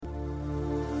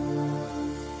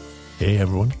Hey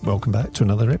everyone, welcome back to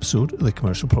another episode of the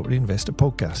Commercial Property Investor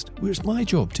Podcast, where it's my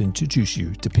job to introduce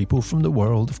you to people from the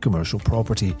world of commercial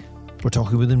property. We're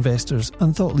talking with investors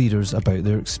and thought leaders about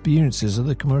their experiences of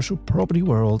the commercial property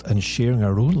world and sharing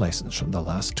our own lessons from the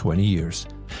last 20 years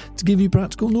to give you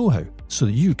practical know-how so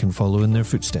that you can follow in their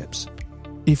footsteps.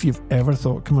 If you've ever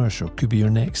thought commercial could be your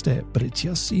next step, but it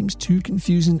just seems too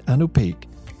confusing and opaque,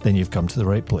 then you've come to the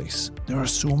right place. There are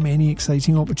so many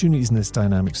exciting opportunities in this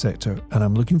dynamic sector, and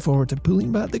I'm looking forward to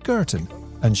pulling back the curtain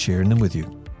and sharing them with you.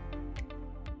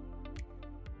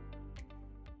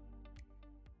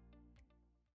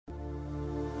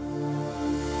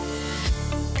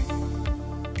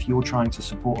 If you're trying to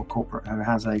support a corporate who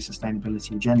has a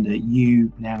sustainability agenda,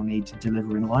 you now need to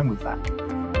deliver in line with that.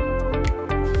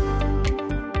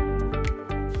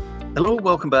 Hello,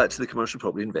 welcome back to the Commercial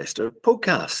Property Investor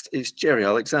Podcast. It's Jerry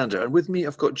Alexander, and with me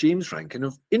I've got James Rankin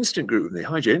of Instant Group with me.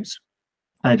 Hi, James.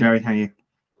 Hi, Jerry. How are you?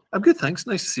 I'm good, thanks.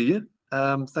 Nice to see you.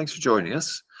 Thanks for joining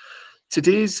us.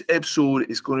 Today's episode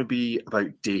is going to be about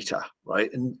data, right?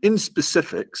 And in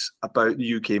specifics about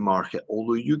the UK market,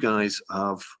 although you guys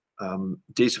have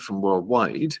data from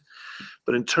worldwide.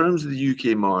 But in terms of the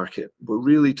UK market, we're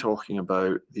really talking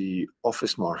about the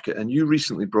office market. And you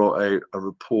recently brought out a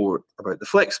report about the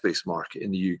Flexspace market in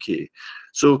the UK.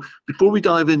 So before we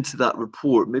dive into that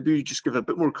report, maybe you just give a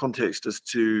bit more context as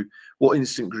to what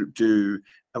Instant Group do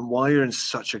and why you're in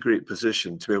such a great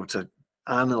position to be able to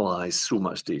analyze so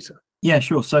much data. Yeah,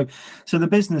 sure. So the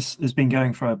business has been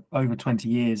going for over 20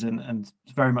 years and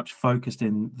very much focused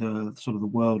in the sort of the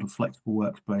world of flexible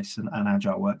workspace and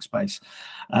agile workspace.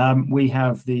 We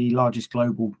have the largest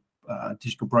global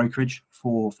digital brokerage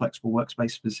for flexible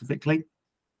workspace specifically,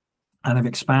 and have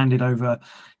expanded over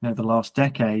the last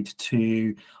decade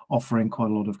to offering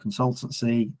quite a lot of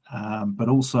consultancy, but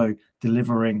also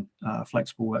delivering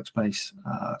flexible workspace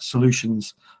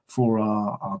solutions for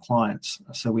our clients.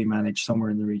 So we manage somewhere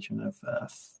in the region of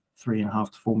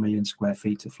 3.5 to 4 million square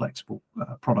feet of flexible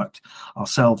product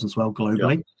ourselves as well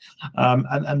globally.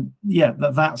 Yeah.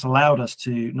 That's allowed us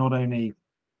to not only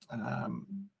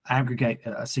aggregate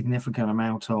a significant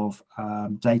amount of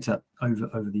data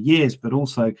over the years, but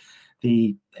also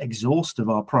the exhaust of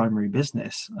our primary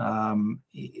business.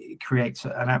 It creates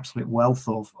an absolute wealth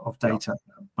of data,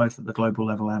 both at the global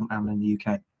level and in the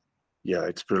UK. Yeah,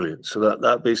 it's brilliant. So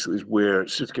that basically is where,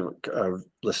 it's just to give our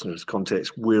listeners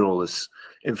context, where all this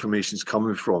information is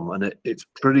coming from, and it's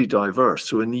pretty diverse.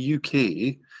 So in the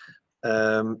UK,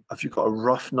 have you got a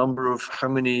rough number of how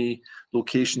many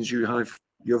locations you have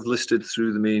listed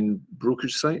through the main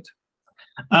brokerage site?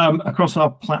 Across our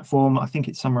platform, I think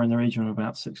it's somewhere in the region of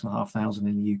about 6,500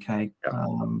 in the UK,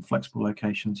 flexible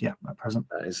locations, at present.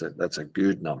 That's a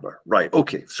good number. Right,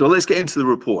 okay, so let's get into the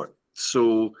report.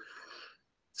 So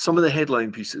some of the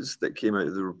headline pieces that came out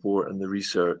of the report and the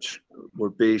research were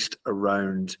based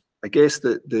around, I guess,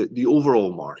 the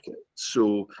overall market.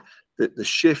 So the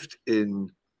shift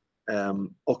in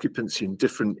occupancy in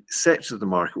different sectors of the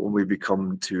market when we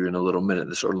come to in a little minute,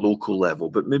 the sort of local level.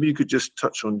 But maybe you could just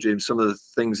touch on, James, some of the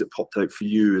things that popped out for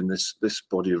you in this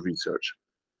body of research.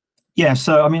 Yeah,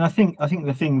 so I mean, I think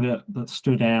the thing that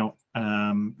stood out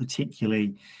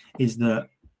particularly is that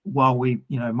while we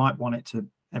might want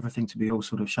everything to be all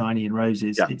sort of shiny and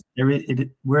roses,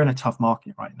 we're in a tough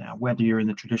market right now, whether you're in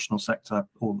the traditional sector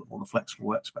or the flexible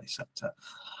workspace sector.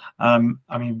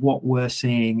 I mean, what we're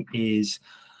seeing is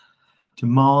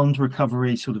demand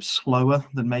recovery sort of slower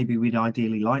than maybe we'd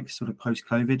ideally like. Sort of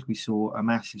post-COVID, we saw a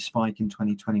massive spike in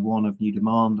 2021 of new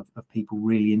demand, of people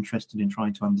really interested in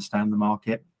trying to understand the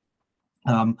market.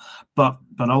 But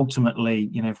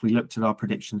ultimately, if we looked at our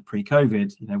predictions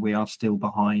pre-COVID, we are still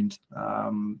behind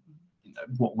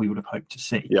what we would have hoped to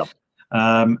see. Yeah.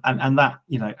 And that,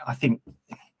 I think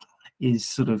is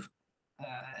sort of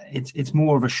it's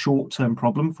more of a short-term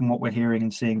problem from what we're hearing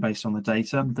and seeing based on the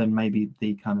data than maybe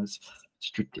the kind of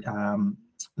strict,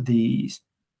 the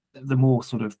more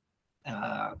sort of,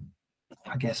 I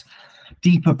guess,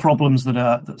 deeper problems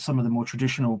that some of the more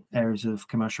traditional areas of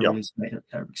commercial real estate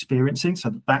are experiencing.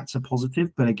 So that's a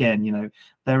positive. But again,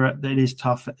 it is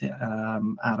tough at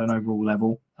an overall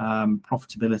level.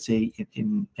 Profitability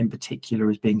in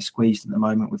particular is being squeezed at the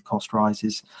moment with cost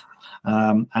rises,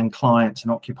 and clients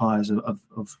and occupiers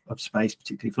of space,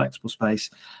 particularly flexible space,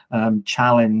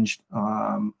 challenged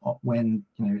when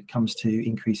it comes to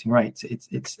increasing rates.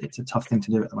 It's a tough thing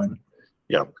to do at the moment.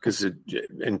 Yeah, because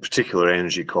in particular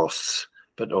energy costs,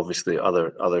 but obviously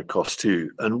other costs too.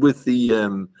 And with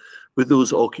with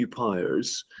those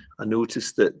occupiers, I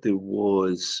noticed that there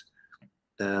was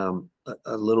a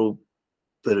little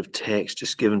bit of text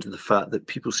just given to the fact that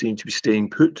people seem to be staying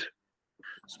put.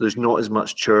 So there's not as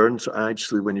much churn. So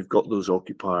actually, when you've got those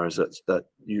occupiers,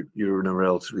 you're in a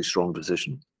relatively strong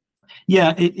position.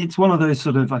 Yeah, it's one of those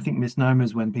sort of, I think,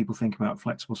 misnomers when people think about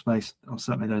flexible space, or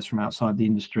certainly those from outside the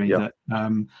industry, that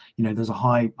there's a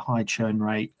high churn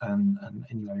rate, and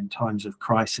in times of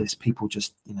crisis, people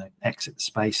just exit the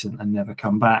space and never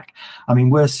come back. I mean,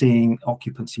 we're seeing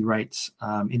occupancy rates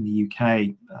in the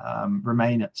UK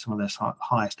remain at some of their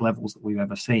highest levels that we've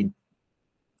ever seen.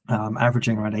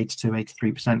 Averaging around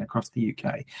 82-83% across the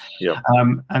UK.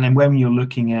 And then when you're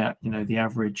looking at the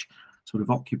average sort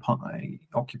of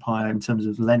occupier in terms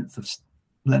of length of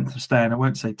stay, and I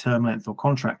won't say term length or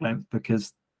contract length,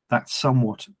 because that's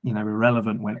somewhat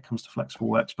irrelevant when it comes to flexible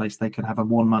workspace. They could have a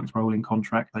 1 month rolling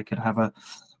contract, they could have a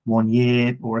 1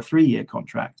 year or a 3 year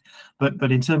contract,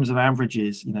 but in terms of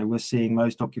averages, we're seeing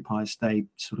most occupiers stay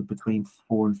sort of between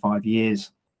 4 and 5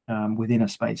 years within a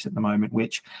space at the moment,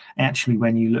 which actually,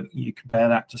 when you compare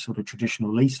that to sort of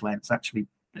traditional lease lengths, actually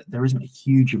there isn't a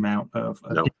huge amount of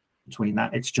between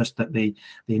that. It's just that the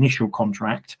initial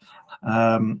contract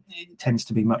tends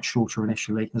to be much shorter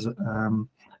initially,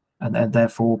 and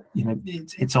therefore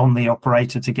it's on the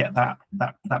operator to get that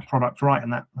product right,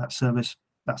 and that service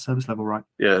level right.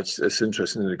 Yeah, it's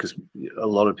interesting because a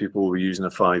lot of people were using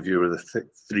a 5 year with a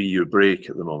 3 year break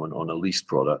at the moment on a lease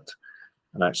product,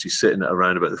 and actually sitting at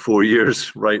around about the 4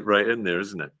 years right in there,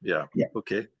 isn't it? Yeah.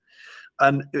 Okay.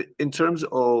 And in terms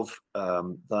of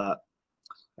that,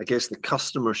 I guess the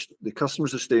customers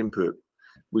are staying put.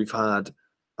 We've had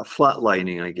a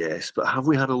flatlining, I guess, but have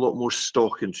we had a lot more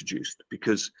stock introduced?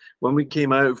 Because when we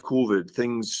came out of COVID,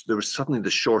 there was suddenly the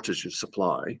shortage of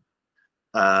supply,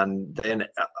 and then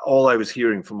all I was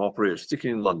hearing from operators,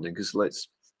 particularly in London, because let's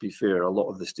be fair, a lot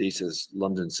of this data is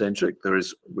London centric.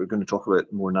 We're going to talk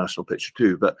about more national picture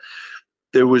too, but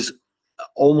there was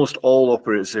almost all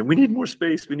operators saying, we need more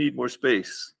space.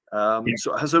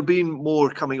 So has there been more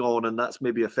coming on, and that's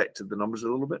maybe affected the numbers a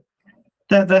little bit?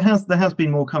 There has been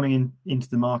more coming into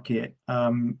the market,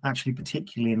 actually,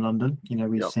 particularly in London.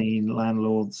 We've seen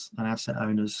landlords and asset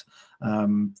owners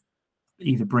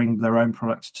either bring their own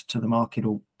products to the market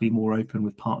or be more open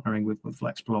with partnering with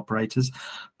flexible operators.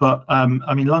 But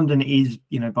I mean, London is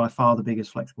by far the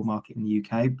biggest flexible market in the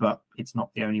UK, but it's not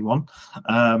the only one.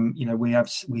 We have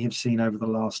seen over the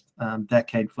last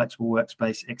decade flexible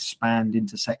workspace expand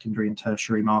into secondary and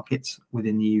tertiary markets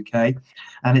within the UK,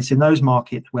 and it's in those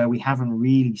markets where we haven't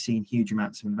really seen huge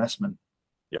amounts of investment.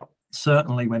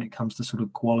 Certainly when it comes to sort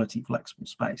of quality flexible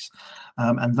space,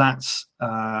 and that's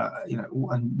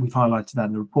and we've highlighted that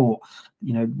in the report.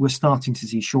 We're starting to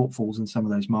see shortfalls in some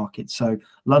of those markets. So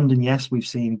London, yes, we've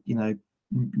seen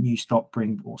new stock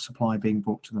supply being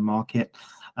brought to the market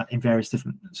in various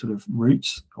different sort of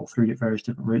routes, or through various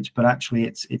different routes, but actually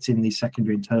it's in these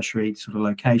secondary and tertiary sort of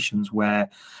locations where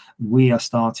we are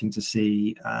starting to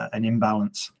see an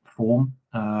imbalance form,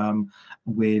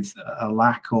 with a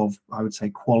lack of, I would say,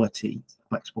 quality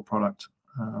flexible product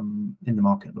in the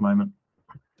market at the moment.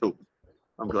 So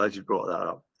I'm glad you brought that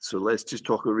up. So let's just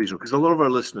talk about regional, because a lot of our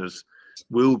listeners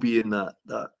will be in that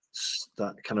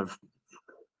kind of,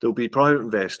 there'll be private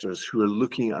investors who are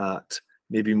looking at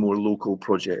maybe more local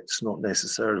projects, not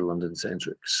necessarily London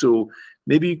centric. So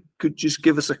maybe you could just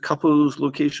give us a couple of those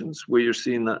locations where you're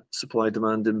seeing that supply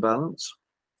demand imbalance.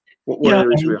 What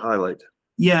areas we highlight?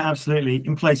 Yeah, absolutely.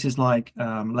 In places like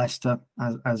Leicester,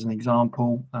 as an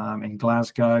example, in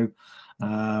Glasgow,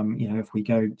 if we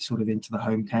go sort of into the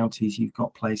home counties, you've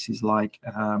got places like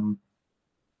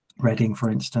Reading,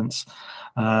 for instance,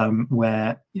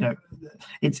 where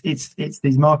it's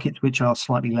these markets which are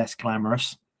slightly less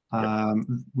glamorous.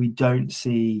 We don't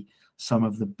see some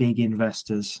of the big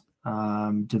investors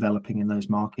developing in those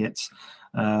markets.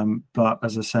 But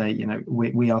as I say,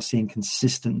 we are seeing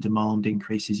consistent demand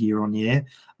increases year on year,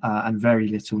 and very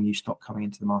little new stock coming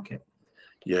into the market.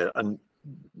 Yeah, and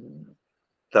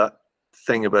that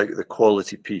thing about the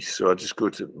quality piece. So I'll just go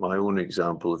to my own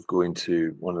example of going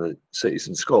to one of the cities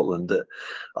in Scotland, that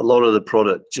a lot of the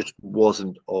product just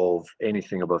wasn't of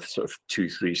anything above sort of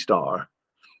 2-3 star.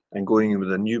 And going in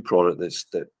with a new product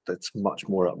that's much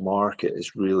more up market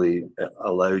is really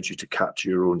allowed you to capture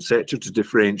your own sector, to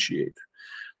differentiate.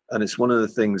 And it's one of the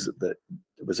things that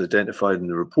was identified in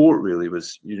the report, really,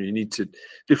 was you need to,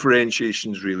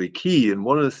 differentiation is really key. And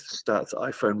one of the stats that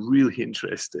I found really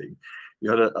interesting, you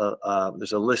had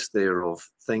there's a list there of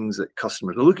things that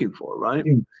customers are looking for, right?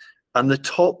 And the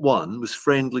top one was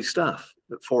friendly staff,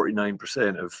 at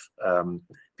 49% of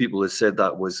people had said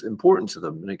that was important to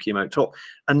them, and it came out top.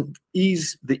 And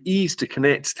the ease to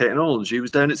connect technology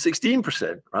was down at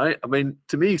 16%, right? I mean,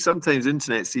 to me, sometimes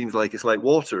internet seems like it's like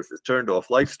water. If it's turned off,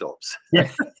 life stops. Yeah,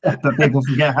 but people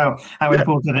forget how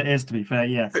important it is, to be fair,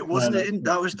 yes. But wasn't it?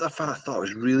 I thought it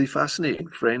was really fascinating.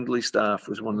 Friendly staff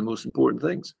was one of the most important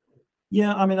things.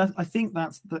 Yeah, I mean, I think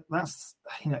that's the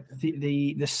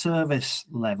service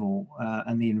level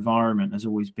and the environment has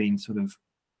always been sort of,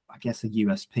 I guess, a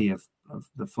USP of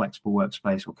the flexible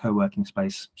workspace or co-working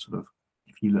space. Sort of,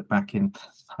 if you look back in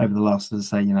over the last,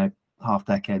 as I say, half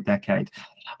decade,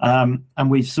 and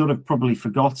we've sort of probably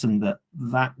forgotten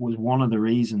that was one of the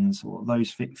reasons, or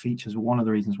those features were one of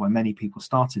the reasons why many people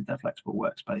started their flexible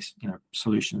workspace,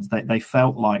 solutions. They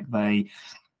felt like they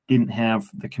didn't have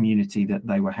the community that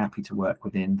they were happy to work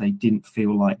within. They didn't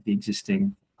feel like the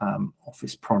existing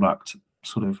office product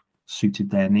sort of suited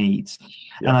their needs.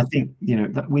 Yeah. And I think,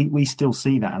 that we still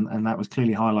see that, and that was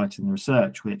clearly highlighted in the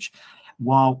research, which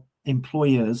while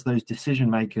employers, those decision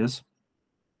makers,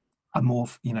 are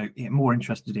more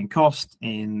interested in cost,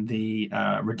 in the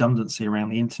redundancy around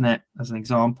the internet, as an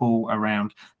example,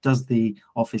 around does the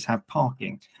office have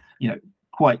parking,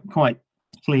 quite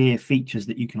clear features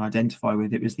that you can identify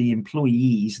with. It was the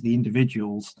employees, the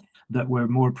individuals, that were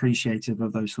more appreciative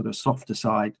of those sort of softer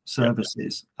side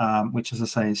services, which, as I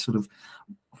say, is sort of,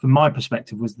 from my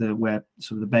perspective, was where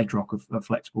sort of the bedrock of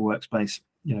flexible workspace,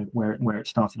 where it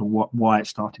started, or why it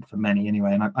started for many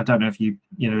anyway. And I don't know if you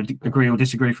agree or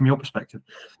disagree from your perspective.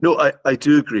 No, I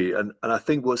do agree, and I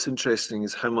think what's interesting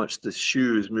is how much the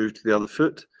shoe has moved to the other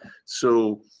foot.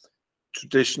 So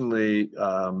traditionally,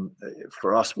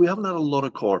 for us, we haven't had a lot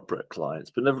of corporate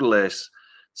clients, but nevertheless,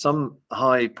 some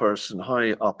high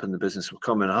up in the business will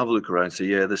come in and have a look around and say,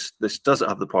 yeah, this doesn't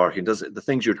have the parking, does it? The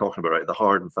things you're talking about, right? The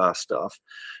hard and fast stuff.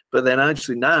 But then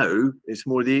actually now it's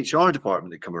more the HR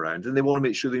department that come around, and they want to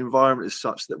make sure the environment is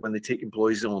such that when they take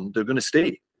employees on, they're going to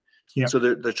stay. Yeah. So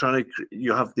they're trying to.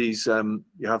 You have these.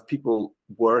 You have people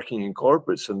working in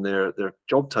corporates, and their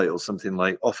job title is something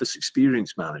like office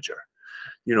experience manager.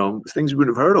 Things we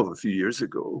wouldn't have heard of a few years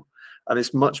ago. And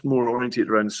it's much more oriented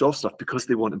around the soft stuff because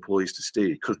they want employees to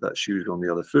stay, because that shoe's on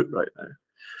the other foot right now.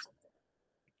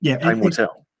 Yeah, time will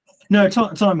tell. No,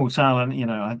 time will tell, and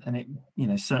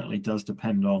it certainly does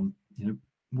depend on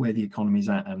where the economy's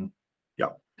at and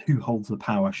who holds the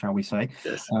power, shall we say?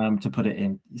 Yes. To put it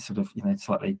in sort of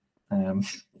slightly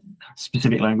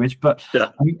specific language, but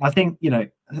I think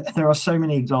there are so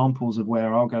many examples of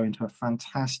where I'll go into a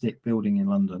fantastic building in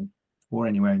London or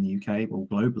anywhere in the UK or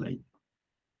globally,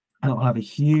 and it'll have a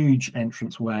huge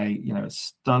entranceway, a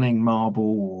stunning marble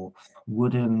or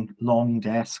wooden long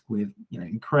desk with,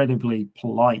 incredibly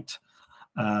polite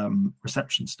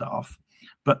reception staff,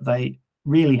 but they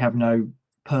really have no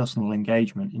personal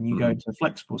engagement. And you go into a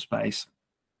flexible space,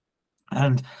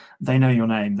 and they know your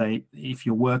name. If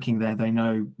you're working there, they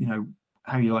know,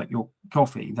 how you like your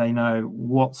coffee. They know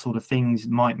what sort of things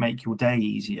might make your day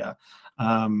easier.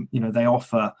 They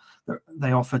offer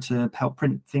to help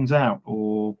print things out,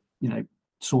 or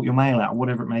sort your mail out,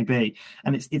 whatever it may be.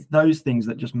 And it's those things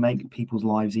that just make people's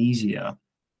lives easier,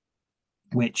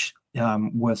 which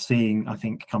we're seeing, I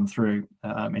think, come through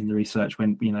in the research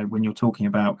when you're talking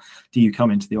about, do you come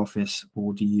into the office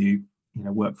or do you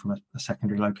work from a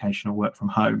secondary location or work from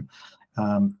home?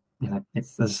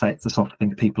 It's, as I say, it's the sort of thing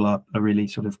that people are really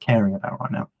sort of caring about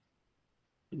right now.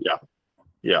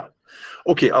 Yeah.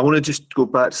 Okay, I want to just go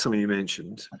back to something you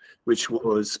mentioned, which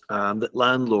was that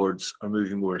landlords are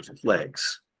moving more into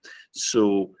flex.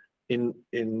 So in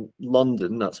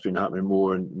London, that's been happening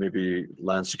more, and maybe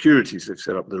Land Securities, they've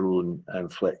set up their own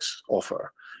flex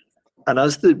offer. And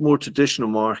as the more traditional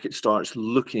market starts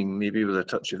looking maybe with a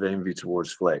touch of envy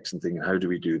towards flex and thinking, how do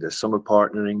we do this? Some are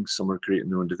partnering, some are creating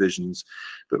their own divisions.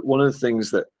 But one of the things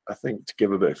that I think, to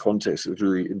give a bit of context, that was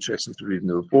really interesting to read in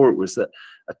the report, was that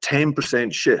a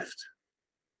 10% shift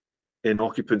in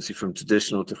occupancy from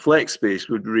traditional to flex space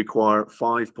would require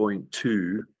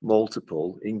 5.2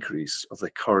 multiple increase of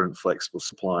the current flexible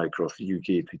supply across the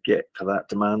UK to get to that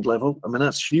demand level. I mean,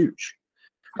 that's huge.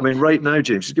 I mean, right now,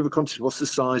 James, just give a context. What's the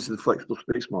size of the flexible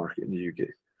space market in the UK?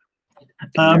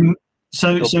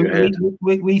 So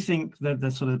we think that the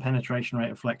sort of penetration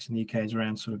rate of flex in the UK is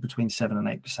around sort of between 7 and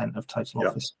 8% of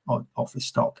total office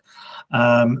stock.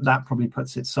 That probably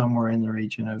puts it somewhere in the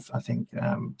region of, I think,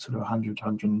 sort of 100,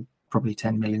 probably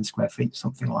 10 million square feet,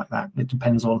 something like that. It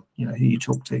depends on who you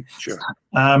talk to. Sure.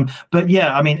 But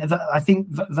yeah, I mean, I think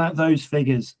that those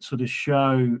figures sort of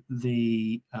show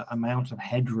the amount of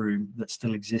headroom that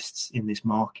still exists in this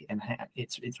market and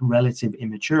its relative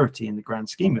immaturity in the grand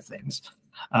scheme of things.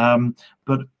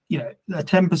 But a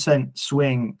 10%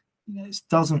 swing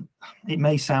it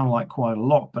may sound like quite a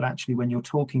lot, but actually when you're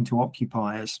talking to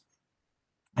occupiers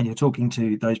and you're talking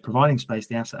to those providing space,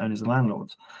 the asset owners and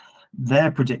landlords,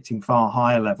 they're predicting far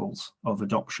higher levels of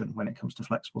adoption when it comes to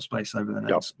flexible space over the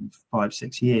next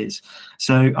 5-6 years.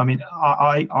 So, I mean,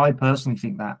 I personally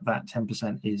think that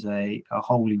 10% is a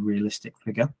wholly realistic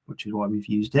figure, which is why we've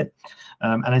used it.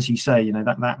 And as you say,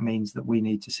 that means that we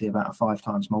need to see about a 5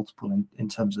 times multiple in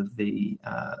terms of the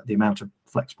amount of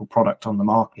flexible product on the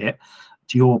market.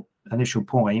 To your initial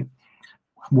point,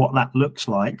 what that looks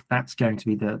like, that's going to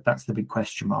be that's the big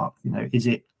question mark. Is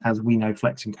it as we know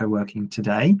flex and co-working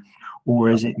today,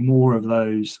 or is it more of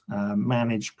those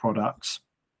managed products,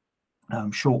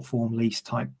 short form lease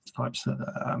types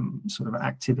sort of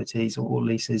activities or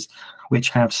leases which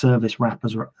have service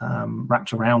wrappers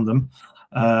wrapped around them,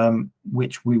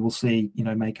 which we will see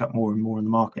make up more and more in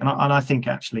the market. And I think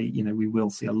actually we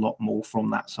will see a lot more from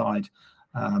that side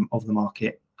of the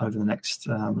market over the next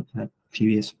few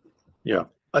years. Yeah,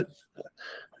 I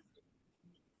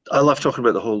love talking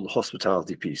about the whole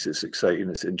hospitality piece. It's exciting,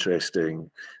 it's interesting,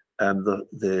 and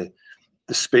the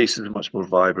space is much more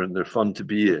vibrant. They're fun to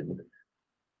be in,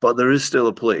 but there is still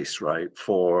a place, right,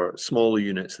 for smaller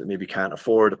units that maybe can't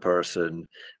afford a person,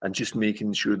 and just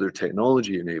making sure they're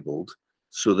technology enabled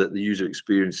so that the user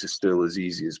experience is still as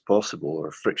easy as possible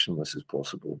or frictionless as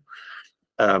possible.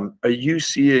 Are you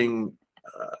seeing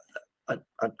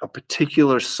a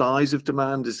particular size of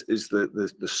demand? Is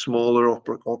the smaller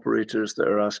operators that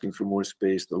are asking for more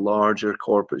space, the larger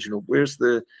corporates?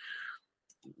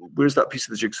 where's that piece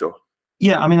of the jigsaw?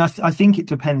 Yeah, I mean, I think it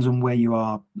depends on where you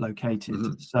are located.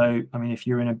 Mm-hmm. So, I mean, if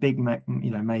you're in a big,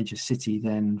 major city,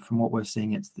 then from what we're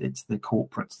seeing, it's the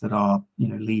corporates that are,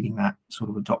 leading that sort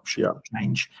of adoption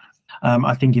change.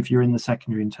 I think if you're in the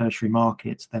secondary and tertiary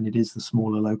markets, then it is the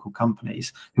smaller local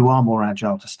companies who are more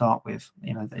agile to start with.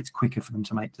 It's quicker for them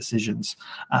to make decisions.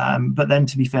 But then,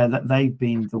 to be fair, that they've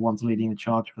been the ones leading the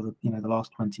charge for the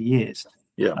last 20 years.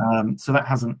 Yeah. So that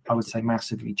hasn't, I would say,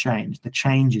 massively changed. The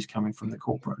change is coming from the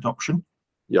corporate adoption.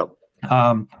 Yep.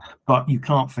 But you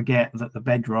can't forget that the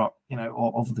bedrock,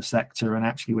 of the sector, and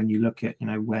actually when you look at,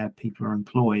 where people are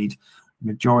employed, the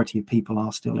majority of people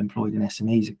are still employed in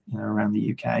SMEs, around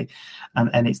the UK,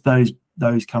 and it's those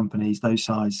companies, those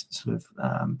size sort of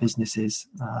businesses,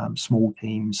 small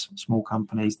teams, small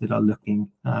companies that are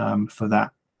looking for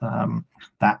that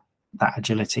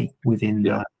agility within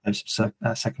those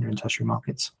secondary and tertiary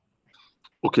markets.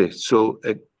 Okay, so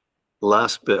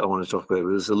last bit I want to talk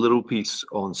about is a little piece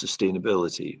on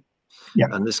sustainability. Yeah.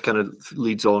 And this kind of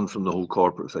leads on from the whole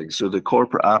corporate thing. So the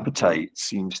corporate appetite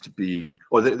seems to be,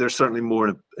 or they're certainly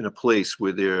more in a place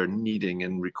where they're needing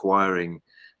and requiring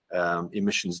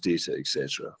emissions data,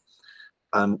 etc.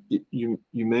 And you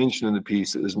mentioned in the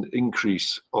piece that there's an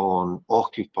increase on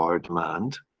occupier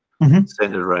demand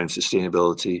centered around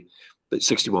sustainability, but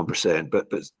 61%. But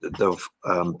the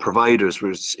providers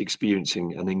were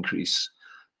experiencing an increase,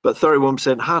 but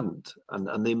 31% hadn't,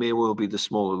 and they may well be the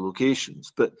smaller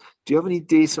locations. But do you have any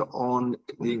data on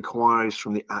the inquiries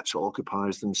from the actual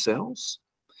occupiers themselves,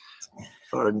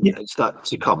 or is that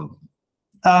to come?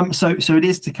 So it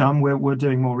is to come. We're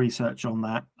doing more research on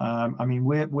that. I mean,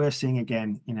 we're seeing,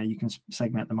 again, you can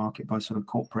segment the market by sort of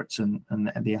corporates and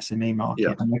the SME market.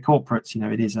 Yeah. And the corporates,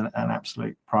 it is an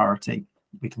absolute priority.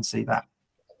 We can see that,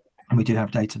 and we do have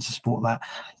data to support that.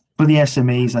 For the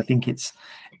SMEs, I think it's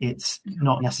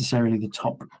not necessarily the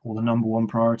top or the number one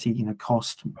priority.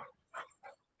 Cost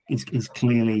is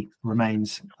clearly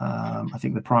remains, I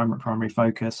think, the primary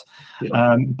focus.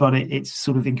 Yeah. But it's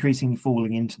sort of increasingly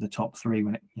falling into the top three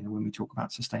when when we talk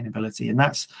about sustainability, and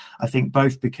that's, I think,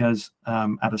 both because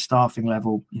at a staffing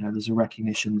level, there's a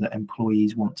recognition that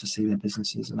employees want to see their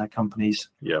businesses and their companies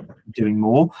doing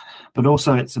more, but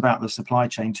also it's about the supply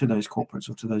chain to those corporates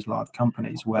or to those large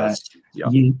companies where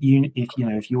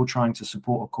if you're trying to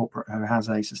support a corporate who has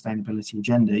a sustainability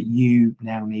agenda, you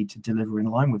now need to deliver in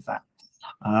line with that.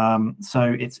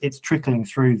 So it's trickling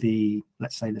through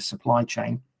let's say the supply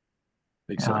chain,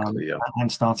 exactly,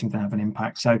 and starting to have an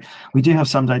impact. So we do have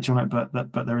some data on it,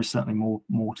 but there is certainly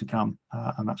more to come,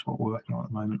 and that's what we're working on at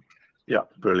the moment. Yeah,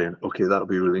 brilliant. Okay, that'll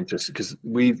be really interesting, because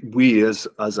we as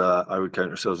I would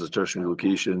count ourselves as tertiary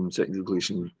location, secondary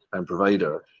location, and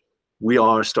provider, we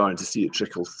are starting to see it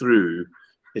trickle through.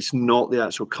 It's not the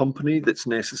actual company that's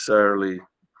necessarily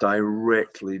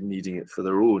directly needing it for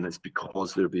their own. It's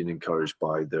because they're being encouraged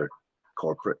by their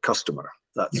corporate customer.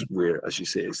 That's where, as you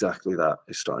say, exactly that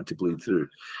is starting to bleed through.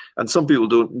 And some people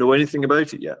don't know anything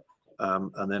about it yet,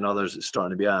 and then others it's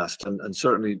starting to be asked. And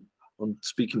certainly, on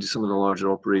speaking to some of the larger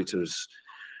operators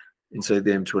inside the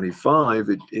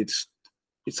M25,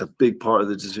 it's a big part of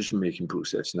the decision-making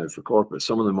process now for corporates.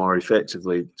 Some of them are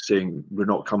effectively saying, we're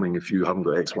not coming if you haven't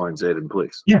got X, Y, and Z in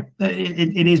place. Yeah,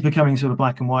 it is becoming sort of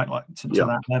black and white, like to Yeah.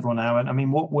 that level now. And I mean,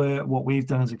 what we've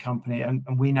done as a company, and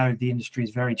we know the industry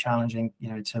is very challenging, you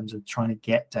know, in terms of trying to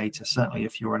get data, certainly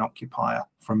if you're an occupier,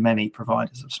 from many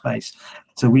providers of space.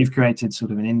 So we've created sort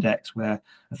of an index where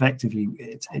effectively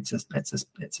it's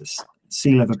a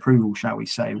seal of approval, shall we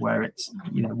say, where it's,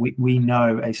 you know, we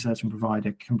know a certain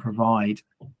provider can provide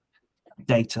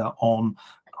data on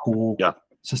core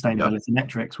sustainability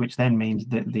metrics, which then means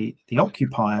that the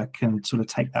occupier can sort of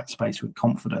take that space with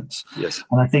confidence. Yes.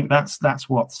 And I think that's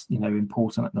what's, you know,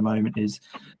 important at the moment, is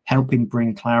helping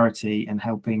bring clarity and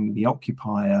helping the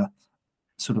occupier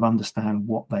sort of understand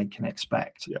what they can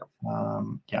expect.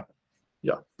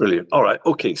 Yeah, brilliant. All right,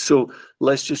 okay, so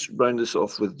let's just round this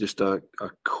off with just a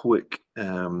quick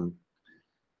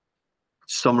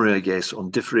summary, I guess,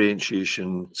 on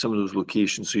differentiation, some of those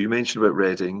locations. So you mentioned about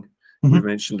Reading, we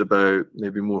mentioned about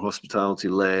maybe more hospitality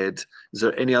led. Is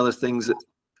there any other things that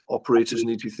operators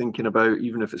need to be thinking about,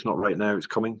 even if it's not right now, it's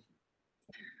coming?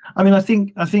 I mean, I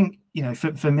think you know,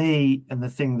 for me, and the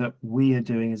thing that we are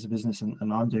doing as a business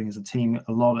and I'm doing as a team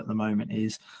a lot at the moment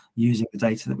is using the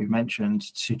data that we've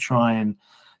mentioned to try and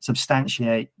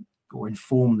substantiate or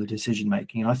inform the decision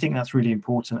making. And I think that's really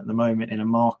important at the moment in a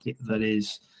market that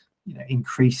is, you know,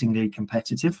 increasingly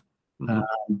competitive,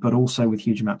 but also with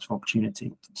huge amounts of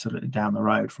opportunity sort of down the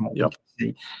road from what we can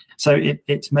see. So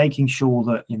it's making sure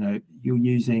that, you know, you're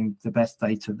using the best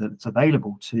data that's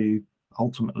available to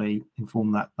ultimately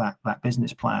inform that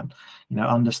business plan. You know,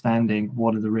 understanding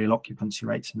what are the real occupancy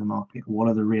rates in the market, what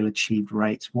are the real achieved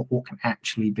rates, what can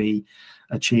actually be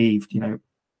achieved, you know,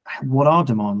 what are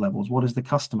demand levels, what is the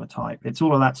customer type. It's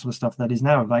all of that sort of stuff that is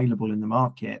now available in the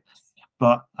market,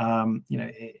 but you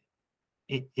know,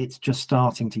 it's just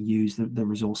starting to use the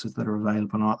resources that are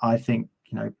available. And I think,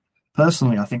 you know,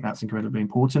 personally, I think that's incredibly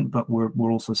important, but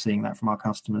we're also seeing that from our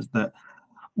customers, that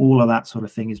all of that sort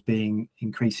of thing is being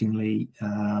increasingly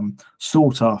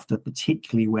sought after,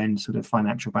 particularly when sort of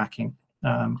financial backing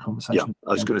conversations. Yeah,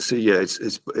 I was going to say, yeah,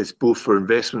 it's both for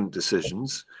investment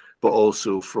decisions, but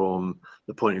also from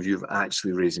the point of view of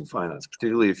actually raising finance,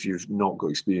 particularly if you've not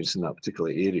got experience in that particular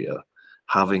area.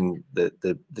 Having the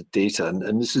data,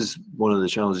 and this is one of the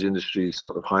challenges the industry is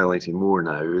sort of highlighting more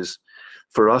now, is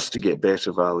for us to get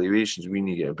better valuations, we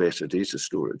need to get better data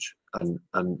storage. And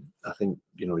I think,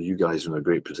 you know, you guys are in a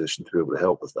great position to be able to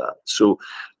help with that. So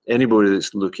anybody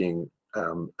that's looking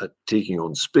at taking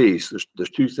on space, there's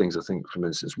two things, I think, for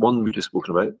instance. One we've just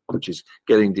spoken about, which is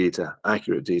getting data,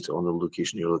 accurate data on the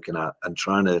location you're looking at, and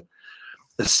trying to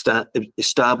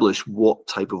establish what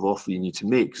type of offer you need to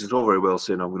make, because it's all very well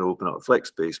saying I'm going to open up a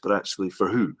Flexspace, but actually for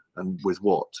who and with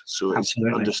what. So it's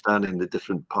understanding the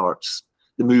different parts,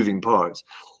 the moving parts.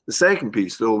 The second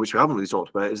piece, though, which we haven't really talked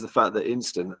about, is the fact that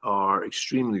Instant are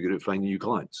extremely good at finding new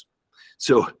clients.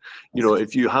 So, you know,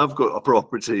 if you have got a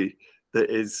property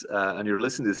that is, and you're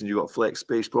listening to this and you've got a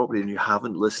Flexspace property and you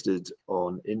haven't listed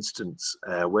on Instant's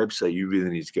website, you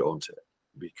really need to get onto it,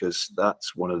 because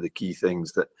that's one of the key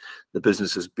things that the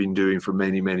business has been doing for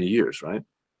many, many years, right?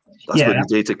 That's where the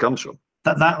data comes from.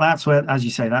 That's where, as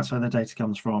you say, that's where the data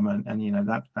comes from, and you know,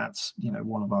 that's you know,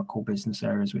 one of our core business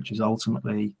areas, which is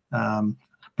ultimately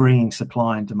bringing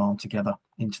supply and demand together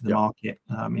into the market.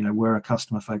 You know, we're a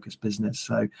customer-focused business,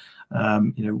 so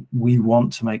you know, we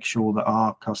want to make sure that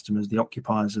our customers, the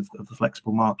occupiers of the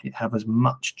flexible market, have as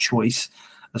much choice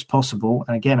as possible,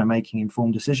 and again, are making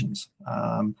informed decisions.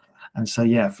 And so,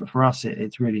 yeah, for us,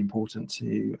 it's really important to,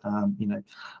 you know,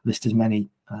 list as many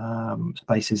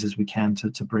spaces as we can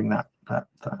to bring that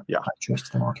choice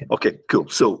to the market. Okay, cool.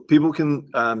 So people can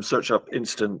search up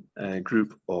Instant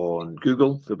Group on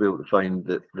Google. They'll be able to find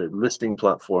the listing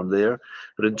platform there.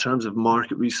 But in terms of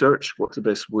market research, what's the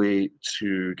best way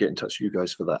to get in touch with you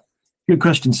guys for that? Good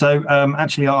question. So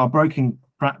actually, our broking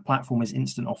platform is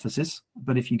Instant Offices.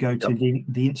 But if you go to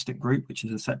the Instant Group, which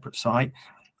is a separate site,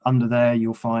 under there,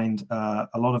 you'll find a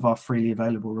lot of our freely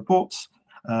available reports.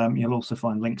 You'll also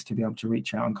find links to be able to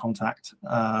reach out and contact,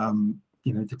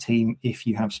 you know, the team if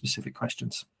you have specific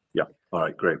questions. Yeah. All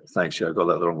right. Great. Thanks. Yeah, I got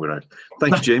that the wrong way around.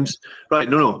 Thank you, James. Right.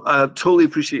 No. Totally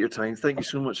appreciate your time. Thank you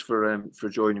so much for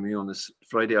joining me on this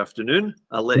Friday afternoon.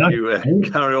 I'll let you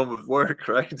carry on with work.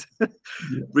 Right.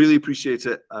 Really appreciate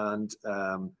it, and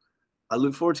I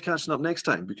look forward to catching up next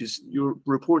time, because your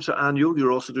reports are annual.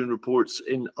 You're also doing reports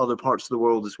in other parts of the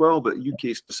world as well, but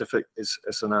UK specific is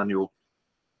an annual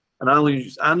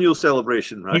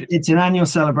celebration, right? It's an annual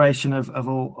celebration of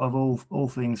all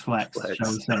things Flex,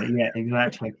 shall we say? Yeah,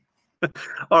 exactly.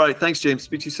 All right, thanks, James.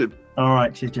 Speak to you soon. All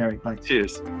right, cheers, Jerry. Bye.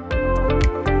 Cheers.